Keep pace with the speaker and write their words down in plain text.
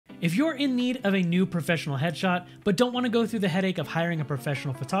If you're in need of a new professional headshot, but don't want to go through the headache of hiring a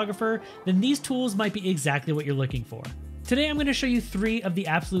professional photographer, then these tools might be exactly what you're looking for. Today I'm going to show you 3 of the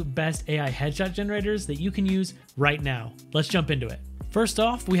absolute best AI headshot generators that you can use right now. Let's jump into it. First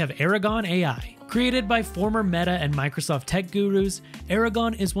off, we have Aragon AI. Created by former Meta and Microsoft tech gurus,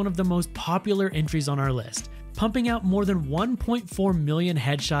 Aragon is one of the most popular entries on our list, pumping out more than 1.4 million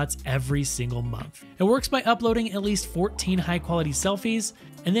headshots every single month. It works by uploading at least 14 high-quality selfies,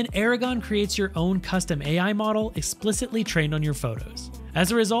 and then Aragon creates your own custom AI model explicitly trained on your photos.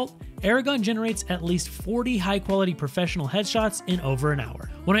 As a result, Aragon generates at least 40 high-quality professional headshots in over an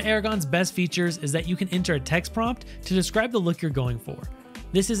hour. One of Aragon's best features is that you can enter a text prompt to describe the look you're going for.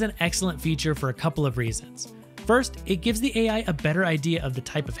 This is an excellent feature for a couple of reasons. First, it gives the AI a better idea of the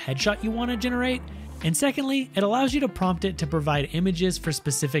type of headshot you want to generate, and secondly, it allows you to prompt it to provide images for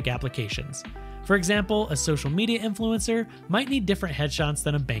specific applications. For example, a social media influencer might need different headshots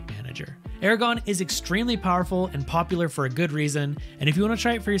than a bank manager. Aragon is extremely powerful and popular for a good reason, and if you want to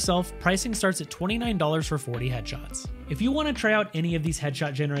try it for yourself, pricing starts at $29 for 40 headshots. If you want to try out any of these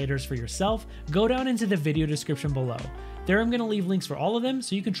headshot generators for yourself, go down into the video description below. There I'm going to leave links for all of them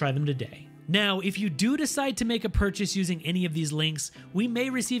so you can try them today. Now, if you do decide to make a purchase using any of these links, we may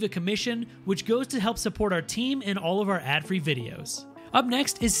receive a commission, which goes to help support our team and all of our ad-free videos. Up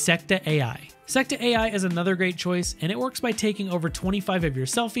next is Secta AI. Secta AI is another great choice, and it works by taking over 25 of your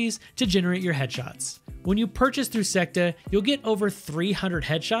selfies to generate your headshots. When you purchase through Secta, you'll get over 300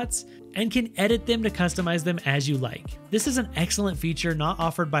 headshots and can edit them to customize them as you like. This is an excellent feature not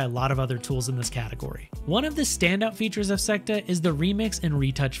offered by a lot of other tools in this category. One of the standout features of Secta is the remix and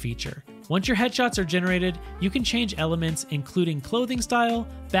retouch feature. Once your headshots are generated, you can change elements including clothing style,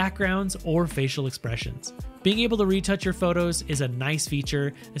 backgrounds, or facial expressions. Being able to retouch your photos is a nice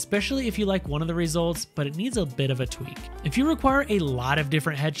feature, especially if you like one of the results, but it needs a bit of a tweak. If you require a lot of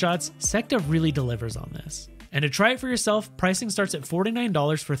different headshots, Secta really delivers on this. And to try it for yourself, pricing starts at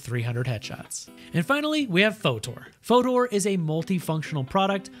 $49 for 300 headshots. And finally, we have Fotor. Fotor is a multifunctional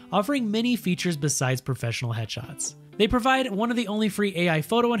product offering many features besides professional headshots. They provide one of the only free AI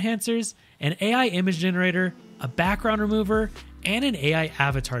photo enhancers, an AI image generator, a background remover, and an AI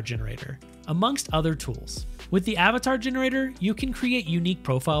avatar generator, amongst other tools. With the avatar generator, you can create unique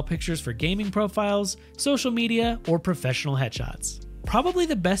profile pictures for gaming profiles, social media, or professional headshots. Probably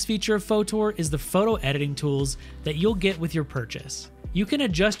the best feature of Fotor is the photo editing tools that you'll get with your purchase. You can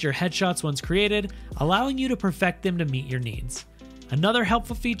adjust your headshots once created, allowing you to perfect them to meet your needs. Another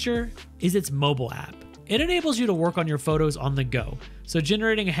helpful feature is its mobile app. It enables you to work on your photos on the go, so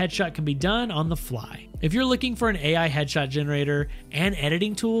generating a headshot can be done on the fly. If you're looking for an AI headshot generator and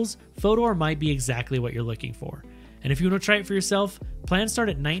editing tools, Fotor might be exactly what you're looking for. And if you want to try it for yourself, plans start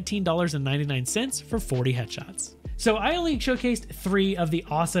at $19.99 for 40 headshots. So I only showcased 3 of the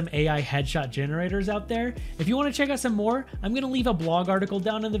awesome AI headshot generators out there. If you want to check out some more, I'm going to leave a blog article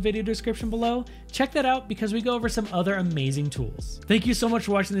down in the video description below. Check that out because we go over some other amazing tools. Thank you so much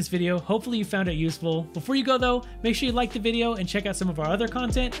for watching this video. Hopefully you found it useful. Before you go though, make sure you like the video and check out some of our other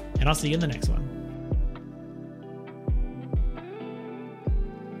content, and I'll see you in the next one.